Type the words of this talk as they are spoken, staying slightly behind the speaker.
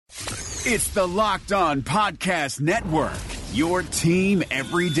It's the Locked On Podcast Network, your team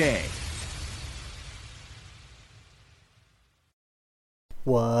every day.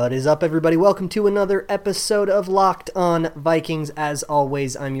 What is up, everybody? Welcome to another episode of Locked On Vikings. As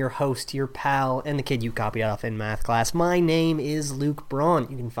always, I'm your host, your pal, and the kid you copied off in math class. My name is Luke Braun.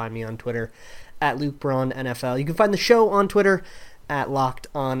 You can find me on Twitter at Luke Braun NFL. You can find the show on Twitter at Locked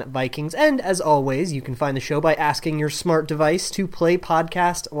On Vikings. And as always, you can find the show by asking your smart device to play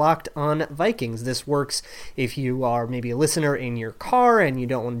podcast Locked On Vikings. This works if you are maybe a listener in your car and you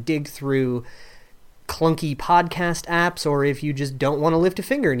don't want to dig through clunky podcast apps, or if you just don't want to lift a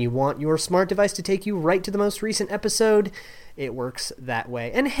finger and you want your smart device to take you right to the most recent episode, it works that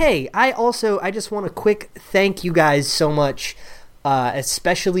way. And hey, I just want a quick thank you guys so much,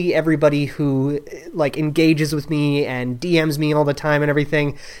 especially everybody who engages with me and DMs me all the time and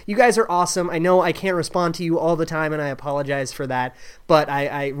everything. You guys are awesome. I know I can't respond to you all the time, and I apologize for that, but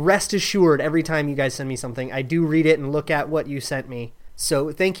I rest assured every time you guys send me something, I do read it and look at what you sent me.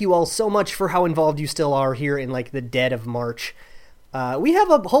 So thank you all so much for how involved you still are here in the dead of March. We have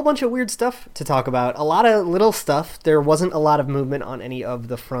a whole bunch of weird stuff to talk about. A lot of little stuff. There wasn't a lot of movement on any of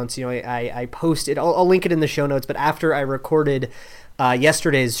the fronts. I posted, I'll link it in the show notes, but after I recorded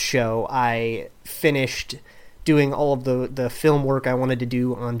yesterday's show, I finished doing all of the film work I wanted to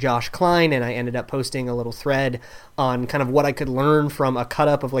do on Josh Klein, and I ended up posting a little thread on kind of what I could learn from a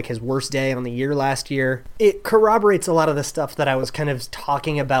cut-up of his worst day on the year last year. It corroborates a lot of the stuff that I was kind of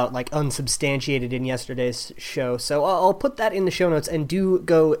talking about, unsubstantiated in yesterday's show, so I'll put that in the show notes, and do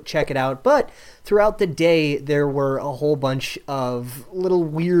go check it out. But throughout the day, there were a whole bunch of little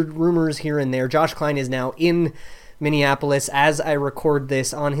weird rumors here and there. Josh Klein is now in Minneapolis as I record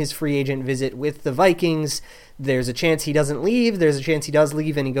this on his free agent visit with the Vikings. There's a chance he doesn't leave. There's a chance he does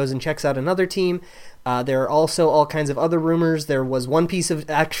leave and he goes and checks out another team. There are also all kinds of other rumors. There was one piece of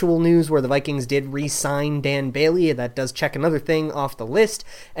actual news where the Vikings did re-sign Dan Bailey. That does check another thing off the list.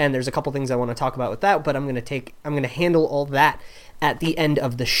 And there's a couple things I want to talk about with that, but I'm going to handle all that at the end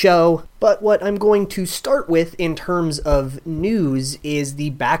of the show. But what I'm going to start with in terms of news is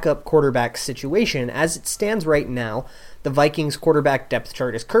the backup quarterback situation. As it stands right now, the Vikings quarterback depth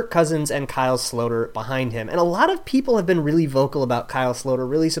chart is Kirk Cousins and Kyle Sloter behind him. And a lot of people have been really vocal about Kyle Sloter,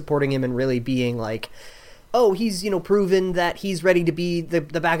 really supporting him and really being oh, he's, proven that he's ready to be the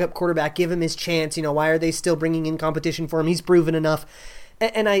backup quarterback. Give him his chance. Why are they still bringing in competition for him? He's proven enough.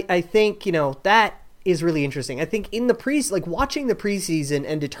 And I think, that is really interesting. I think in the watching the preseason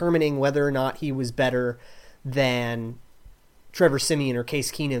and determining whether or not he was better than Trevor Siemian or Case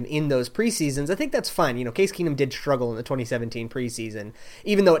Keenum in those preseasons, I think that's fine. Case Keenum did struggle in the 2017 preseason,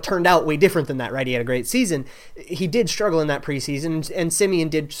 even though it turned out way different than that, right? He had a great season. He did struggle in that preseason, and Siemian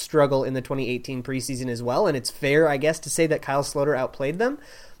did struggle in the 2018 preseason as well, and it's fair, I guess, to say that Kyle Sloter outplayed them.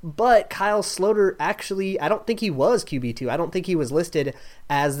 But Kyle Sloter actually, I don't think he was QB2. I don't think he was listed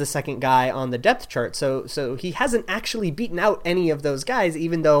as the second guy on the depth chart. So he hasn't actually beaten out any of those guys,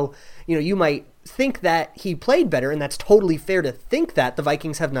 even though, you might think that he played better, and that's totally fair to think that. The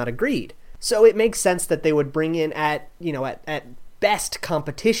Vikings have not agreed. So it makes sense that they would bring in at best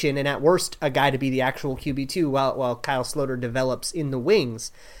competition, and at worst a guy to be the actual QB2 while Kyle Sloter develops in the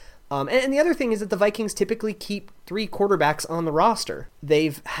wings. And the other thing is that the Vikings typically keep 3 quarterbacks on the roster.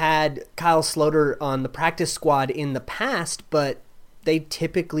 They've had Kyle Sloter on the practice squad in the past, but they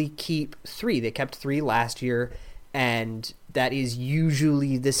typically keep 3. They kept 3 last year, and that is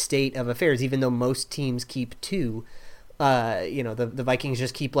usually the state of affairs, even though most teams keep 2. The Vikings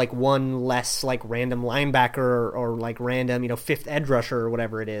just keep one less random linebacker or random, fifth edge rusher or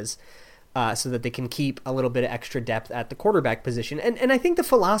whatever it is. So that they can keep a little bit of extra depth at the quarterback position. And I think the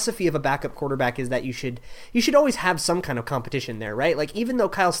philosophy of a backup quarterback is that you should always have some kind of competition there, right? Even though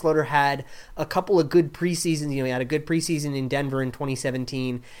Kyle Sloter had a couple of good preseasons, he had a good preseason in Denver in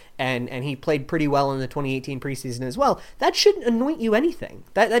 2017, and he played pretty well in the 2018 preseason as well, that shouldn't anoint you anything.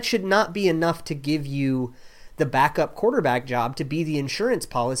 That should not be enough to give you the backup quarterback job to be the insurance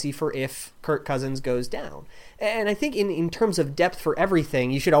policy for if Kirk Cousins goes down. And I think in terms of depth for everything,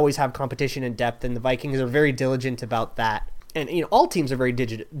 you should always have competition and depth, and the Vikings are very diligent about that. And all teams are very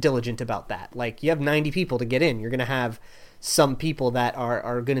diligent about that. You have 90 people to get in. You're going to have some people that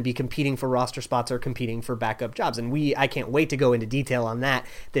are going to be competing for roster spots or competing for backup jobs. And I can't wait to go into detail on that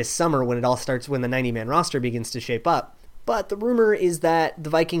this summer when it all starts, when the 90-man roster begins to shape up. But the rumor is that the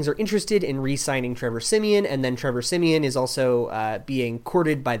Vikings are interested in re-signing Trevor Siemian, and then Trevor Siemian is also being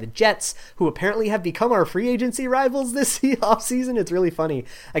courted by the Jets, who apparently have become our free agency rivals this offseason. It's really funny.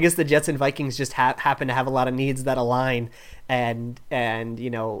 I guess the Jets and Vikings just happen to have a lot of needs that align, and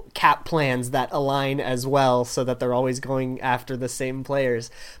cap plans that align as well, so that they're always going after the same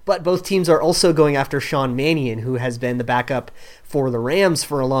players. But both teams are also going after Sean Mannion, who has been the backup for the Rams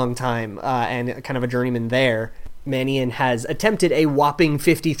for a long time, and kind of a journeyman there. Mannion has attempted a whopping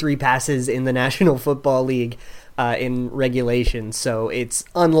 53 passes in the National Football League in regulation, so it's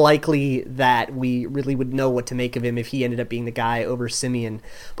unlikely that we really would know what to make of him if he ended up being the guy over Siemian.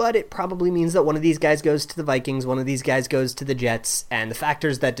 But it probably means that one of these guys goes to the Vikings, one of these guys goes to the Jets, and the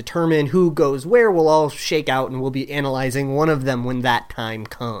factors that determine who goes where will all shake out, and we'll be analyzing one of them when that time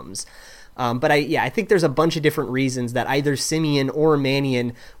comes. But I think there's a bunch of different reasons that either Siemian or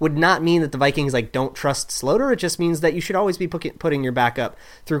Mannion would not mean that the Vikings don't trust Sloter. It just means that you should always be putting your backup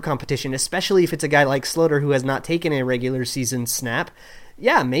through competition, especially if it's a guy like Sloter who has not taken a regular season snap.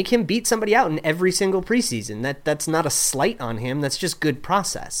 Yeah, make him beat somebody out in every single preseason. That's not a slight on him. That's just good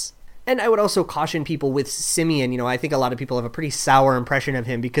process. And I would also caution people with Siemian. I think a lot of people have a pretty sour impression of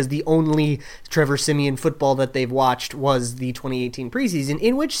him because the only Trevor Siemian football that they've watched was the 2018 preseason,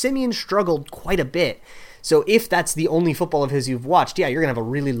 in which Siemian struggled quite a bit. So if that's the only football of his you've watched, yeah, you're going to have a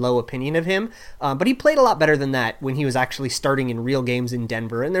really low opinion of him. But he played a lot better than that when he was actually starting in real games in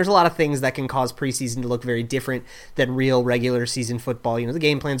Denver. And there's a lot of things that can cause preseason to look very different than real regular season football. The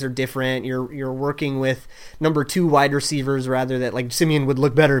game plans are different. You're working with number 2 wide receivers rather that Siemian would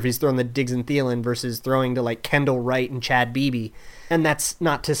look better if he's throwing the Diggs and Thielen versus throwing to Kendall Wright and Chad Beebe. And that's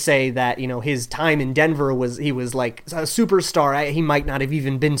not to say that, his time in Denver he was like a superstar. He might not have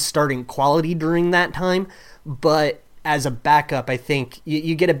even been starting quality during that time, but as a backup, I think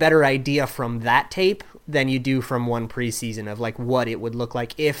you get a better idea from that tape than you do from one preseason of what it would look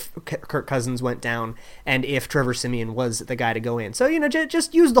like if Kirk Cousins went down and if Trevor Siemian was the guy to go in. So,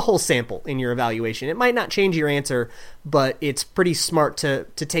 just use the whole sample in your evaluation. It might not change your answer, but it's pretty smart to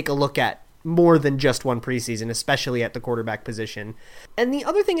take a look at more than just one preseason, especially at the quarterback position. And the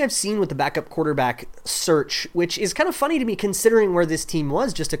other thing I've seen with the backup quarterback search, which is kind of funny to me considering where this team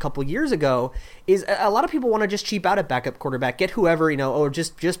was just a couple years ago, is a lot of people want to just cheap out at backup quarterback, get whoever, or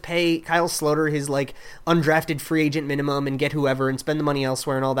just pay Kyle Sloter his undrafted free agent minimum and get whoever and spend the money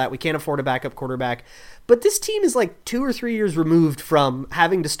elsewhere and all that. We can't afford a backup quarterback. But this team is 2 or 3 years removed from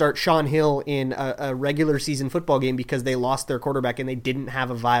having to start Sean Hill in a regular season football game because they lost their quarterback and they didn't have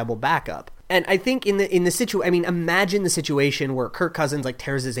a viable backup. And I think in the situation, imagine the situation where Kirk Cousins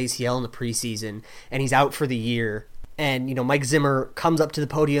tears his ACL in the preseason and he's out for the year. And, Mike Zimmer comes up to the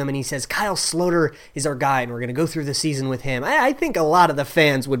podium and he says, Kyle Sloter is our guy and we're going to go through the season with him. I think a lot of the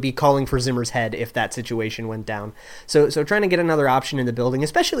fans would be calling for Zimmer's head if that situation went down. So trying to get another option in the building,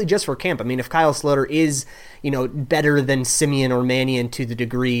 especially just for camp. If Kyle Sloter is, better than Siemian or Mannion to the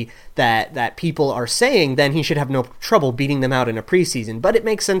degree that people are saying, then he should have no trouble beating them out in a preseason. But it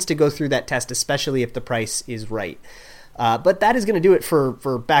makes sense to go through that test, especially if the price is right. But that is going to do it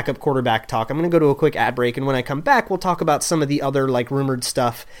for backup quarterback talk. I'm going to go to a quick ad break, and when I come back, we'll talk about some of the other rumored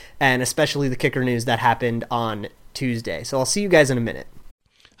stuff, and especially the kicker news that happened on Tuesday. So I'll see you guys in a minute.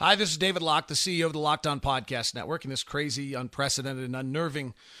 Hi, this is David Locke, the CEO of the Locked On Podcast Network. In this crazy, unprecedented, and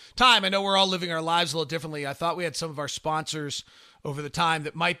unnerving time, I know we're all living our lives a little differently. I thought we had some of our sponsors over the time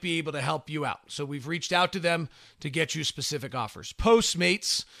that might be able to help you out. So we've reached out to them to get you specific offers.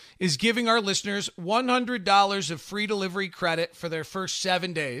 Postmates is giving our listeners $100 of free delivery credit for their first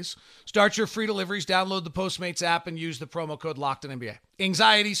 7 days. Start your free deliveries, download the Postmates app, and use the promo code LOCKEDONNBA.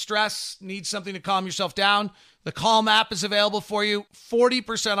 Anxiety, stress, need something to calm yourself down? The Calm app is available for you.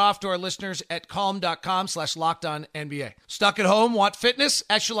 40% off to our listeners at calm.com/LockedOnNBA. Stuck at home, want fitness?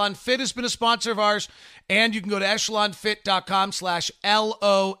 Echelon Fit has been a sponsor of ours, and you can go to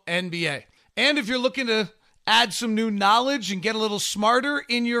echelonfit.com/LONBA. And if you're looking to add some new knowledge and get a little smarter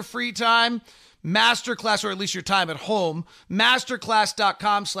in your free time, Masterclass, or at least your time at home,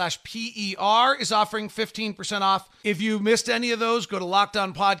 masterclass.com/PER is offering 15% off. If you missed any of those, go to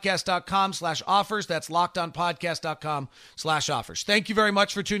lockedonpodcast.com/offers. That's lockedonpodcast.com/offers. Thank you very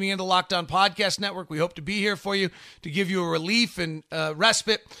much for tuning in to Locked On Podcast Network. We hope to be here for you to give you a relief and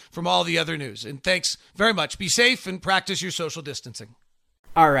respite from all the other news. And thanks very much. Be safe and practice your social distancing.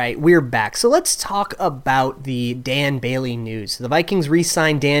 All right, we're back. So let's talk about the Dan Bailey news. The Vikings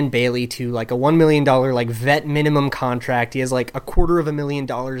re-signed Dan Bailey to a $1 million vet minimum contract. He has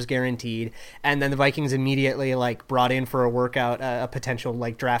 $250,000 guaranteed. And then the Vikings immediately brought in for a workout a potential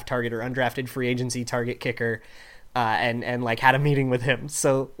draft target or undrafted free agency target kicker. and like had a meeting with him.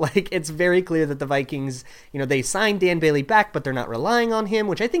 So like it's very clear that the Vikings, they signed Dan Bailey back, but they're not relying on him,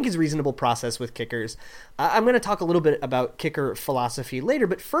 which I think is a reasonable process with kickers. I'm going to talk a little bit about kicker philosophy later,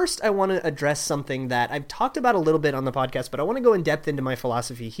 but first I want to address something that I've talked about a little bit on the podcast, but I want to go in depth into my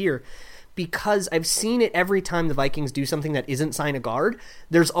philosophy here, because I've seen it every time the Vikings do something that isn't sign a guard.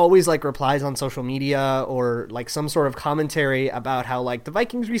 There's always like replies on social media or like some sort of commentary about how like the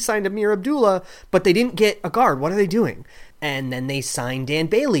Vikings re-signed Amir Abdullah, but they didn't get a guard. What are they doing? And then they sign Dan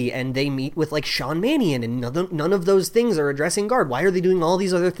Bailey and they meet with like Sean Mannion, and none of those things are addressing guard. Why are they doing all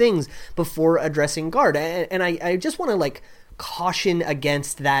these other things before addressing guard? And I just want to like caution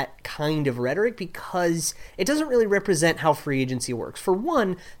against that kind of rhetoric, because it doesn't really represent how free agency works. For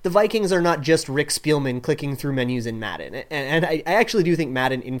one, the Vikings are not just Rick Spielman clicking through menus in Madden. And I actually do think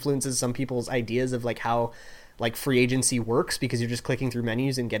Madden influences some people's ideas of like how like free agency works, because you're just clicking through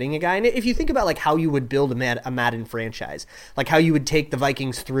menus and getting a guy. And if you think about like how you would build a Madden franchise, like how you would take the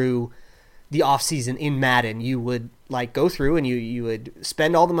Vikings through the offseason in Madden, you would like go through and you would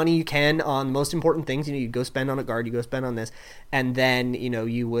spend all the money you can on the most important things. You'd go spend on a guard, you go spend on this, and then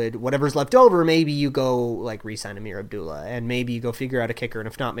you would, whatever's left over, maybe you go like re-sign Amir Abdullah, and maybe you go figure out a kicker, and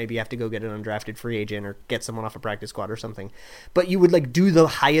if not, maybe you have to go get an undrafted free agent or get someone off a practice squad or something. But you would like do the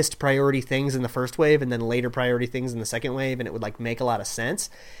highest priority things in the first wave and then later priority things in the second wave, and it would like make a lot of sense.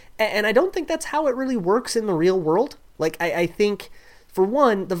 And I don't think that's how it really works in the real world. Like I think, for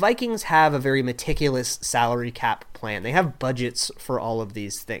one, the Vikings have a very meticulous salary cap plan. They have budgets for all of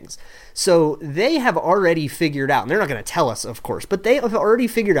these things. So they have already figured out, and they're not going to tell us, of course, but they have already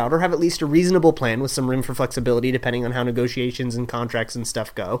figured out, or have at least a reasonable plan with some room for flexibility depending on how negotiations and contracts and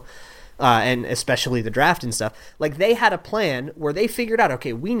stuff go, and especially the draft and stuff. Like, they had a plan where they figured out,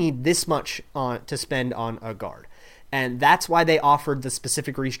 okay, we need this much to spend on a guard. And that's why they offered the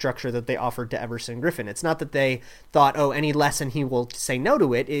specific restructure that they offered to Everson Griffin. It's not that they thought, oh, any less and he will say no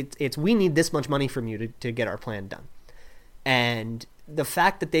to it. It's we need this much money from you to get our plan done. And the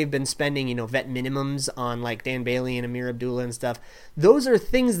fact that they've been spending, vet minimums on like Dan Bailey and Amir Abdullah and stuff, those are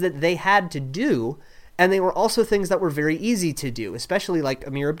things that they had to do. And they were also things that were very easy to do, especially like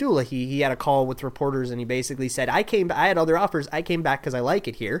Amir Abdullah. He had a call with reporters and he basically said, I had other offers. I came back because I like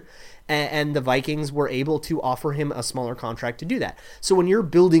it here. And the Vikings were able to offer him a smaller contract to do that. So when you're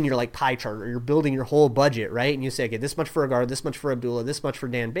building your like pie chart, or you're building your whole budget, right? And you say, okay, this much for a guard, this much for Abdullah, this much for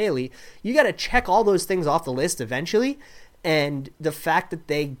Dan Bailey, you got to check all those things off the list eventually. And the fact that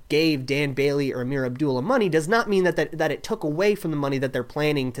they gave Dan Bailey or Amir Abdullah money does not mean that it took away from the money that they're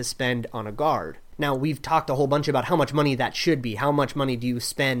planning to spend on a guard. Now, we've talked a whole bunch about how much money that should be. How much money do you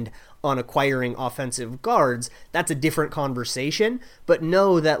spend on acquiring offensive guards? That's a different conversation, but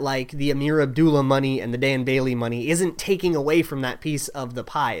know that like the Amir Abdullah money and the Dan Bailey money isn't taking away from that piece of the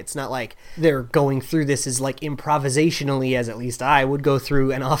pie. It's not like they're going through this as like improvisationally, as at least I would go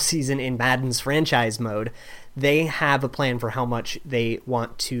through an offseason in Madden's franchise mode. They have a plan for how much they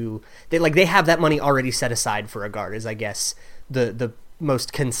want to, they have that money already set aside for a guard, is I guess the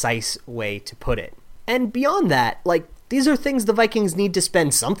most concise way to put it. And beyond that, like, these are things the Vikings need to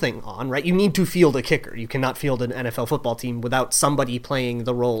spend something on, right? You need to field a kicker. You cannot field an NFL football team without somebody playing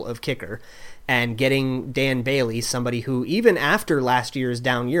the role of kicker. And getting Dan Bailey, somebody who even after last year's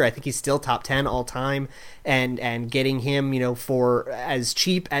down year, I think he's still top 10 all time, and getting him, for as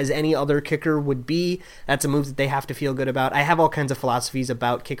cheap as any other kicker would be, that's a move that they have to feel good about. I have all kinds of philosophies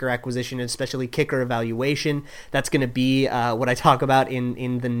about kicker acquisition, especially kicker evaluation. That's going to be what I talk about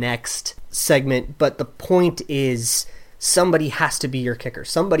in the next segment. But the point is, somebody has to be your kicker.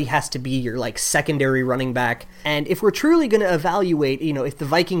 Somebody has to be your like secondary running back. And if we're truly going to evaluate, if the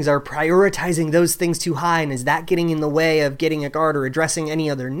Vikings are prioritizing those things too high, and is that getting in the way of getting a guard or addressing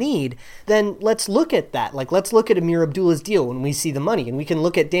any other need, then let's look at that. Like, let's look at Amir Abdullah's deal when we see the money, and we can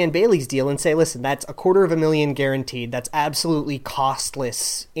look at Dan Bailey's deal and say, listen, that's $250,000 guaranteed. That's absolutely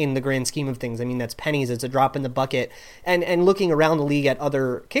costless in the grand scheme of things. I mean, that's pennies. It's a drop in the bucket. And looking around the league at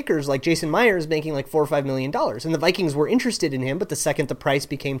other kickers, like Jason Myers making like $4 or $5 million, and the Vikings were interested in him, but the second the price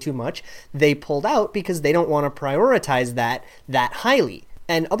became too much, they pulled out because they don't want to prioritize that highly.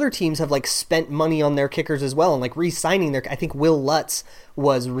 And other teams have like spent money on their kickers as well, and like re-signing I think Will Lutz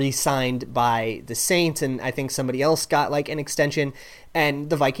was re-signed by the Saints, and I think somebody else got like an extension, and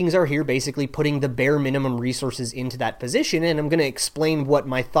the Vikings are here basically putting the bare minimum resources into that position. And I'm going to explain what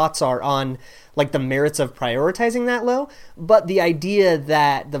my thoughts are on like the merits of prioritizing that low. But the idea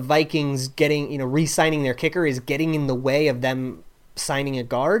that the Vikings getting, re-signing their kicker is getting in the way of them signing a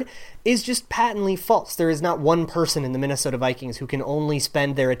guard, is just patently false. There is not one person in the Minnesota Vikings who can only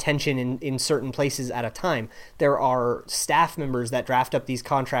spend their attention in certain places at a time. There are staff members that draft up these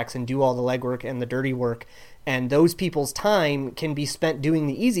contracts and do all the legwork and the dirty work, and those people's time can be spent doing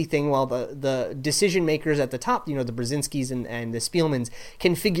the easy thing while the decision makers at the top, the Brzezinskis and the Spielmans,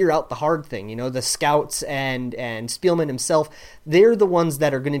 can figure out the hard thing. The scouts and Spielman himself, they're the ones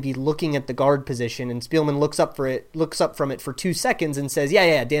that are going to be looking at the guard position, and Spielman looks up from it for 2 seconds and says,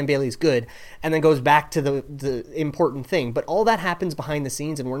 yeah, Dan Bailey's good, and then goes back to the important thing. But all that happens behind the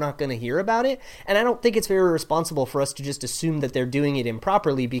scenes, and we're not going to hear about it, and I don't think it's very responsible for us to just assume that they're doing it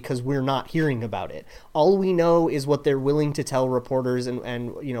improperly because we're not hearing about it. All we know is what they're willing to tell reporters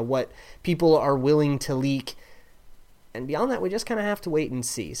and what people are willing to leak, and beyond that we just kind of have to wait and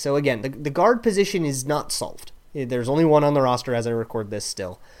see. So again, the guard position is not solved. There's only one on the roster as I record this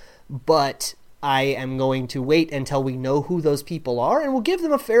still, but I am going to wait until we know who those people are, and we'll give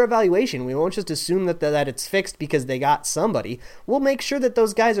them a fair evaluation. We won't just assume that it's fixed because they got somebody. We'll make sure that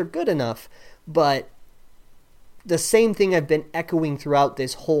those guys are good enough, but the same thing I've been echoing throughout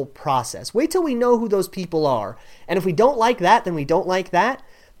this whole process. Wait till we know who those people are. And if we don't like that, then we don't like that.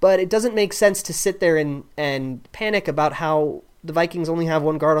 But it doesn't make sense to sit there and panic about how the Vikings only have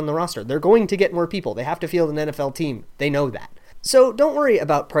one guard on the roster. They're going to get more people. They have to field an NFL team. They know that. So don't worry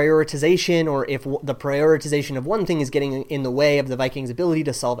about prioritization, or if the prioritization of one thing is getting in the way of the Vikings' ability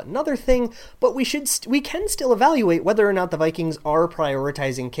to solve another thing, but we can still evaluate whether or not the Vikings are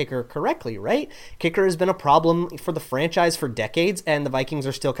prioritizing kicker correctly, right? Kicker has been a problem for the franchise for decades, and the Vikings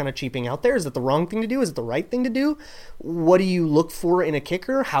are still kind of cheaping out there. Is it the wrong thing to do? Is it the right thing to do? What do you look for in a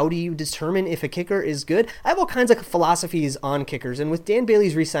kicker? How do you determine if a kicker is good? I have all kinds of philosophies on kickers, and with Dan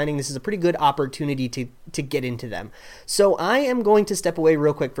Bailey's re-signing, this is a pretty good opportunity to get into them. So I am going to step away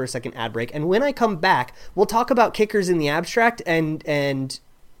real quick for a second ad break, and when I come back, we'll talk about kickers in the abstract and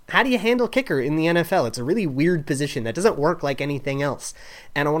how do you handle kicker in the NFL. It's a really weird position that doesn't work like anything else,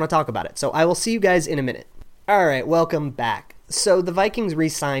 and I want to talk about it. So I will see you guys in a minute. All right, welcome back. So the Vikings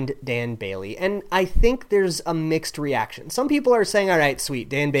re-signed Dan Bailey, and I think there's a mixed reaction. Some people are saying, all right, sweet,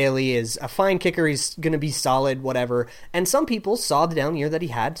 Dan Bailey is a fine kicker, he's going to be solid, whatever. And some people saw the down year that he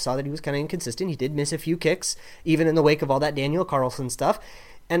had, saw that he was kind of inconsistent. He did miss a few kicks, even in the wake of all that Daniel Carlson stuff.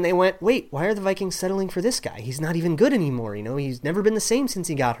 And they went, wait, why are the Vikings settling for this guy? He's not even good anymore. He's never been the same since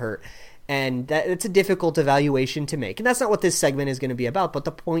he got hurt. And it's a difficult evaluation to make. And that's not what this segment is going to be about. But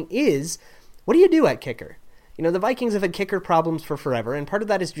the point is, what do you do at kicker? The Vikings have had kicker problems for forever, and part of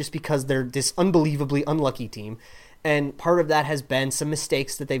that is just because they're this unbelievably unlucky team, and part of that has been some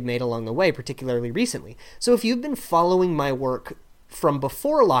mistakes that they've made along the way, particularly recently. So if you've been following my work from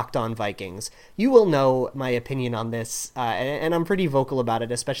before Locked On Vikings, you will know my opinion on this, and I'm pretty vocal about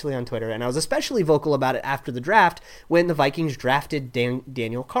it, especially on Twitter, and I was especially vocal about it after the draft when the Vikings drafted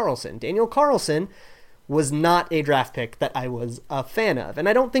Daniel Carlson. Daniel Carlson was not a draft pick that I was a fan of. And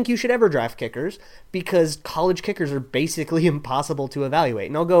I don't think you should ever draft kickers because college kickers are basically impossible to evaluate.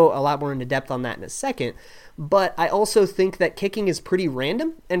 And I'll go a lot more into depth on that in a second. But I also think that kicking is pretty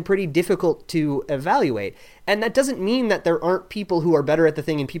random and pretty difficult to evaluate. And that doesn't mean that there aren't people who are better at the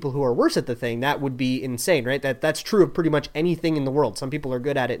thing and people who are worse at the thing. That would be insane, right? That's true of pretty much anything in the world. Some people are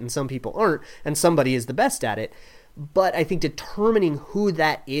good at it and some people aren't, and somebody is the best at it. But I think determining who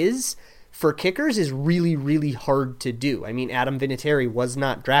that is for kickers is really, really hard to do. I mean, Adam Vinatieri was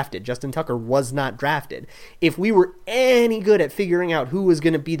not drafted. Justin Tucker was not drafted. If we were any good at figuring out who was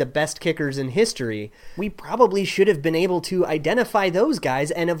going to be the best kickers in history, we probably should have been able to identify those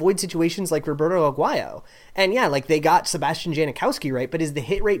guys and avoid situations like Roberto Aguayo. And yeah, like they got Sebastian Janikowski right, but is the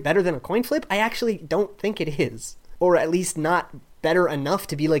hit rate better than a coin flip? I actually don't think it is. Or at least not better enough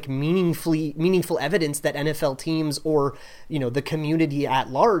to be like meaningful evidence that NFL teams or, the community at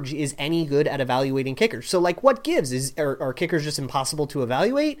large is any good at evaluating kickers. So like what gives? Are kickers just impossible to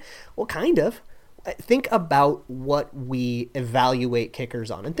evaluate? Well, kind of. Think about what we evaluate kickers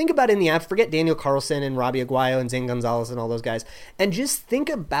on. And think about in the app, forget Daniel Carlson and Robbie Aguayo and Zane Gonzalez and all those guys. And just think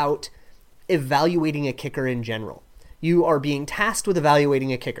about evaluating a kicker in general. You are being tasked with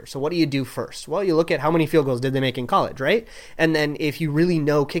evaluating a kicker. So what do you do first? Well, you look at how many field goals did they make in college, right? And then if you really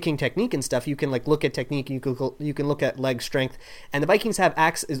know kicking technique and stuff, you can like look at technique, you can look at leg strength. And the Vikings have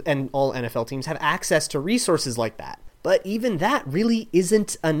access, and all NFL teams have access to resources like that. But even that really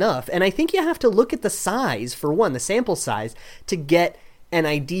isn't enough. And I think you have to look at the size, for one, the sample size, to get an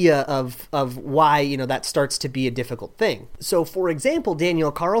idea of why, that starts to be a difficult thing. So, for example,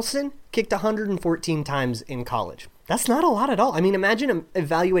 Daniel Carlson kicked 114 times in college. That's not a lot at all. I mean, imagine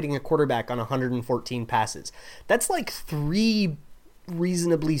evaluating a quarterback on 114 passes. That's like 3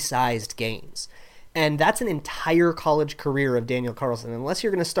 reasonably sized games. And that's an entire college career of Daniel Carlson. Unless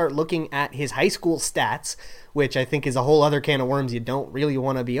you're going to start looking at his high school stats, which I think is a whole other can of worms you don't really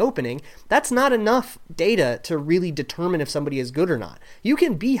want to be opening, that's not enough data to really determine if somebody is good or not. You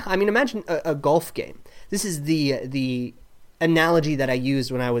can be, imagine a golf game. This is the analogy that I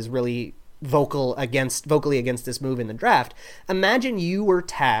used when I was really vocally against this move in the draft. Imagine you were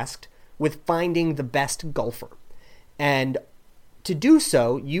tasked with finding the best golfer. And to do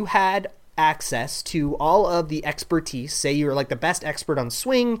so, you had access to all of the expertise. Say you were like the best expert on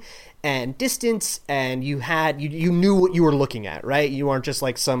swing and distance, and you knew what you were looking at, right? You aren't just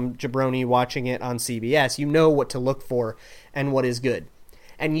like some jabroni watching it on CBS. You know what to look for and what is good.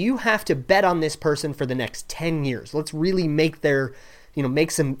 And you have to bet on this person for the next 10 years. Let's really make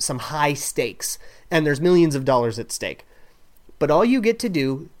some high stakes, and there's millions of dollars at stake. But all you get to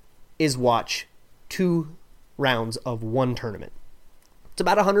do is watch 2 rounds of one tournament. It's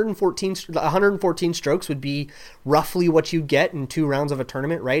about 114 strokes would be roughly what you get in 2 rounds of a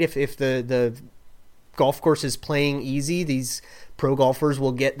tournament, right? If the golf course is playing easy, these pro golfers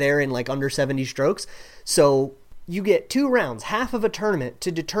will get there in like under 70 strokes. So you get 2 rounds, half of a tournament,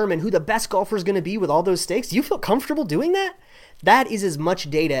 to determine who the best golfer is going to be with all those stakes. Do you feel comfortable doing that? That is as much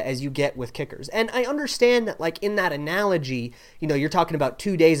data as you get with kickers. And I understand that, like, in that analogy, you're talking about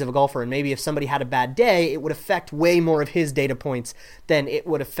 2 days of a golfer, and maybe if somebody had a bad day, it would affect way more of his data points than it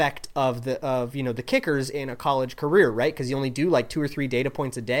would affect of the kickers in a college career, right? Because you only do like 2 or 3 data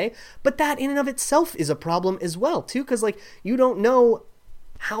points a day. But that in and of itself is a problem as well, too, because like you don't know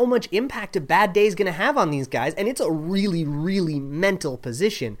how much impact a bad day is going to have on these guys, and it's a really, really mental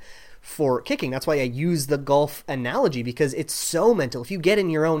position for kicking. That's why I use the golf analogy, because it's so mental. If you get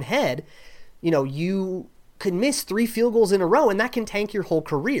in your own head, you could miss 3 field goals in a row, and that can tank your whole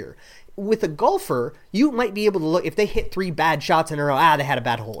career. With a golfer, you might be able to look, if they hit 3 bad shots in a row, they had a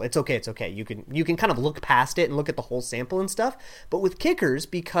bad hole. It's okay. You can kind of look past it and look at the whole sample and stuff. But with kickers,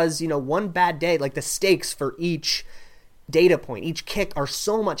 because, one bad day, like the stakes for each data point, each kick are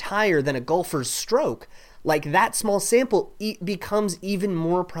so much higher than a golfer's stroke, like that small sample becomes even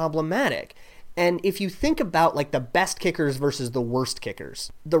more problematic. And if you think about like the best kickers versus the worst kickers,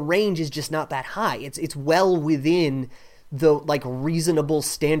 the range is just not that high. It's well within the like reasonable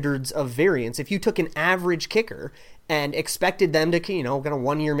standards of variance. If you took an average kicker and expected them to, kind of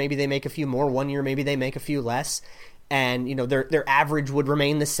 1 year maybe they make a few more, 1 year maybe they make a few less, and their average would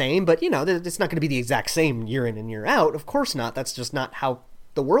remain the same, but it's not going to be the exact same year in and year out. Of course not. That's just not how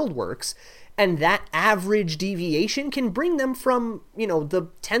the world works. And that average deviation can bring them from, the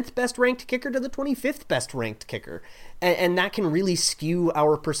 10th best ranked kicker to the 25th best ranked kicker. And that can really skew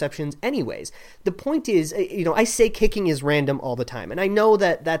our perceptions anyways. The point is, I say kicking is random all the time. And I know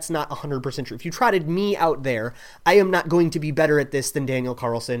that that's not 100% true. If you trotted me out there, I am not going to be better at this than Daniel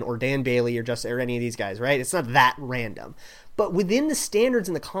Carlson or Dan Bailey or any of these guys, right? It's not that random. But within the standards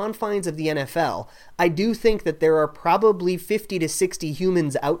and the confines of the NFL, I do think that there are probably 50 to 60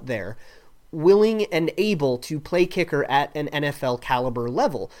 humans out there willing and able to play kicker at an NFL caliber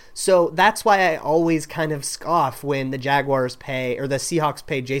level. So that's why I always kind of scoff when the Jaguars pay, or the Seahawks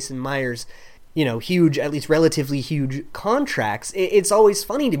pay Jason Myers, huge, at least relatively huge contracts. It's always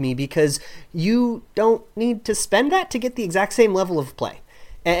funny to me because you don't need to spend that to get the exact same level of play.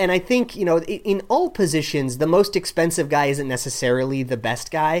 And I think, in all positions, the most expensive guy isn't necessarily the best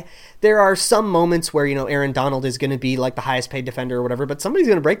guy. There are some moments where, Aaron Donald is going to be like the highest paid defender or whatever, but somebody's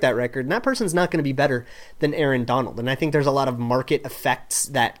going to break that record, and that person's not going to be better than Aaron Donald. And I think there's a lot of market effects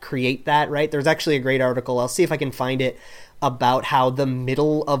that create that, right? There's actually a great article, I'll see if I can find it, about how the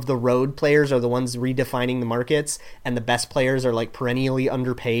middle of the road players are the ones redefining the markets, and the best players are like perennially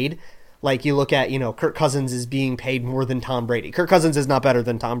underpaid. Like you look at, Kirk Cousins is being paid more than Tom Brady. Kirk Cousins is not better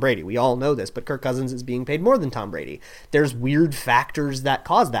than Tom Brady. We all know this, but Kirk Cousins is being paid more than Tom Brady. There's weird factors that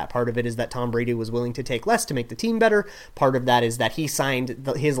cause that. Part of it is that Tom Brady was willing to take less to make the team better. Part of that is that he signed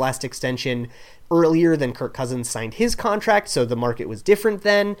his last extension earlier than Kirk Cousins signed his contract, so the market was different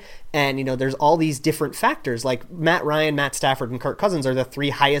then. And, there's all these different factors. Like Matt Ryan, Matt Stafford, and Kirk Cousins are the 3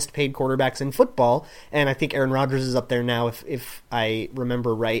 highest paid quarterbacks in football. And I think Aaron Rodgers is up there now, if I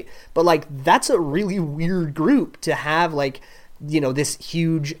remember right. But, that's a really weird group to have, this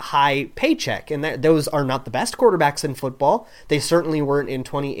huge high paycheck. And those are not the best quarterbacks in football. They certainly weren't in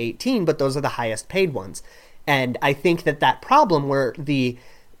 2018, but those are the highest paid ones. And I think that problem where the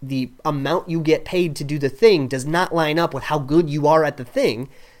amount you get paid to do the thing does not line up with how good you are at the thing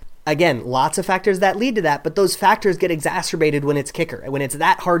Again, lots of factors that lead to that, but those factors get exacerbated when it's kicker, when it's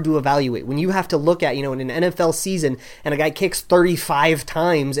that hard to evaluate. When you have to look at, in an NFL season and a guy kicks 35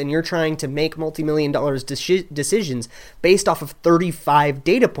 times and you're trying to make multi-million-dollar decisions based off of 35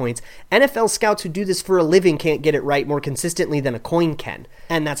 data points, NFL scouts who do this for a living can't get it right more consistently than a coin can.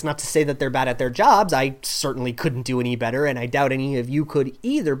 And that's not to say that they're bad at their jobs. I certainly couldn't do any better, and I doubt any of you could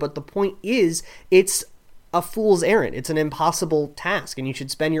either, but the point is, it's a fool's errand. It's an impossible task, and you should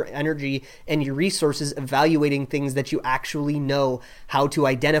spend your energy and your resources evaluating things that you actually know how to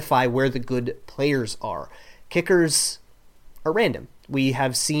identify where the good players are. Kickers are random. We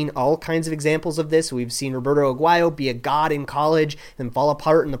have seen all kinds of examples of this. We've seen Roberto Aguayo be a god in college and fall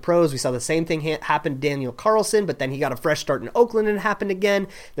apart in the pros. We saw the same thing happen to Daniel Carlson, but then he got a fresh start in Oakland and it happened again.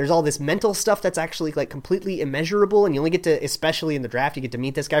 There's all this mental stuff that's actually like completely immeasurable, and you only get to, especially in the draft, you get to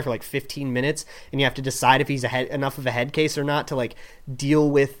meet this guy for like 15 minutes, and you have to decide if he's enough of a head case or not to like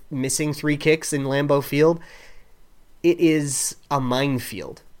deal with missing 3 kicks in Lambeau Field. It is a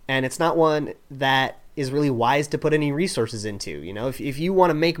minefield, and it's not one that is really wise to put any resources into. If you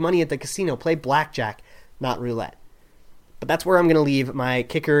want to make money at the casino, play blackjack, not roulette. But that's where I'm going to leave my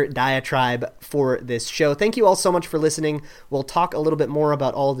kicker diatribe for this show. Thank you all so much for listening. We'll talk a little bit more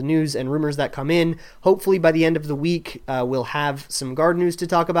about all the news and rumors that come in. Hopefully by the end of the week, we'll have some guard news to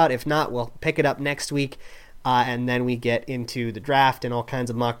talk about. If not, we'll pick it up next week. And then we get into the draft and all kinds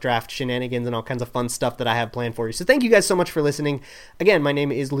of mock draft shenanigans and all kinds of fun stuff that I have planned for you. So thank you guys so much for listening. Again, my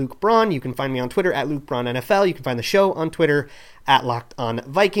name is Luke Braun. You can find me on Twitter at Luke Braun NFL. You can find the show on Twitter at Locked On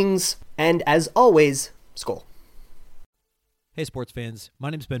Vikings. And as always, Skol. Hey, sports fans.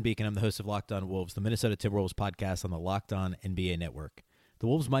 My name is Ben Beacon. I'm the host of Locked On Wolves, the Minnesota Timberwolves podcast on the Locked On NBA Network. The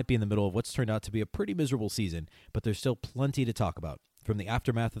Wolves might be in the middle of what's turned out to be a pretty miserable season, but there's still plenty to talk about. From the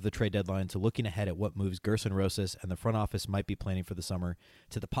aftermath of the trade deadline to looking ahead at what moves Gerson Rosas and the front office might be planning for the summer,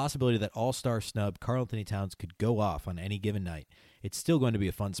 to the possibility that all-star snub Karl Anthony Towns could go off on any given night, it's still going to be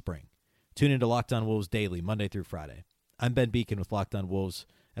a fun spring. Tune into Locked On Wolves daily, Monday through Friday. I'm Ben Beacon with Locked On Wolves,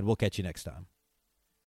 and we'll catch you next time.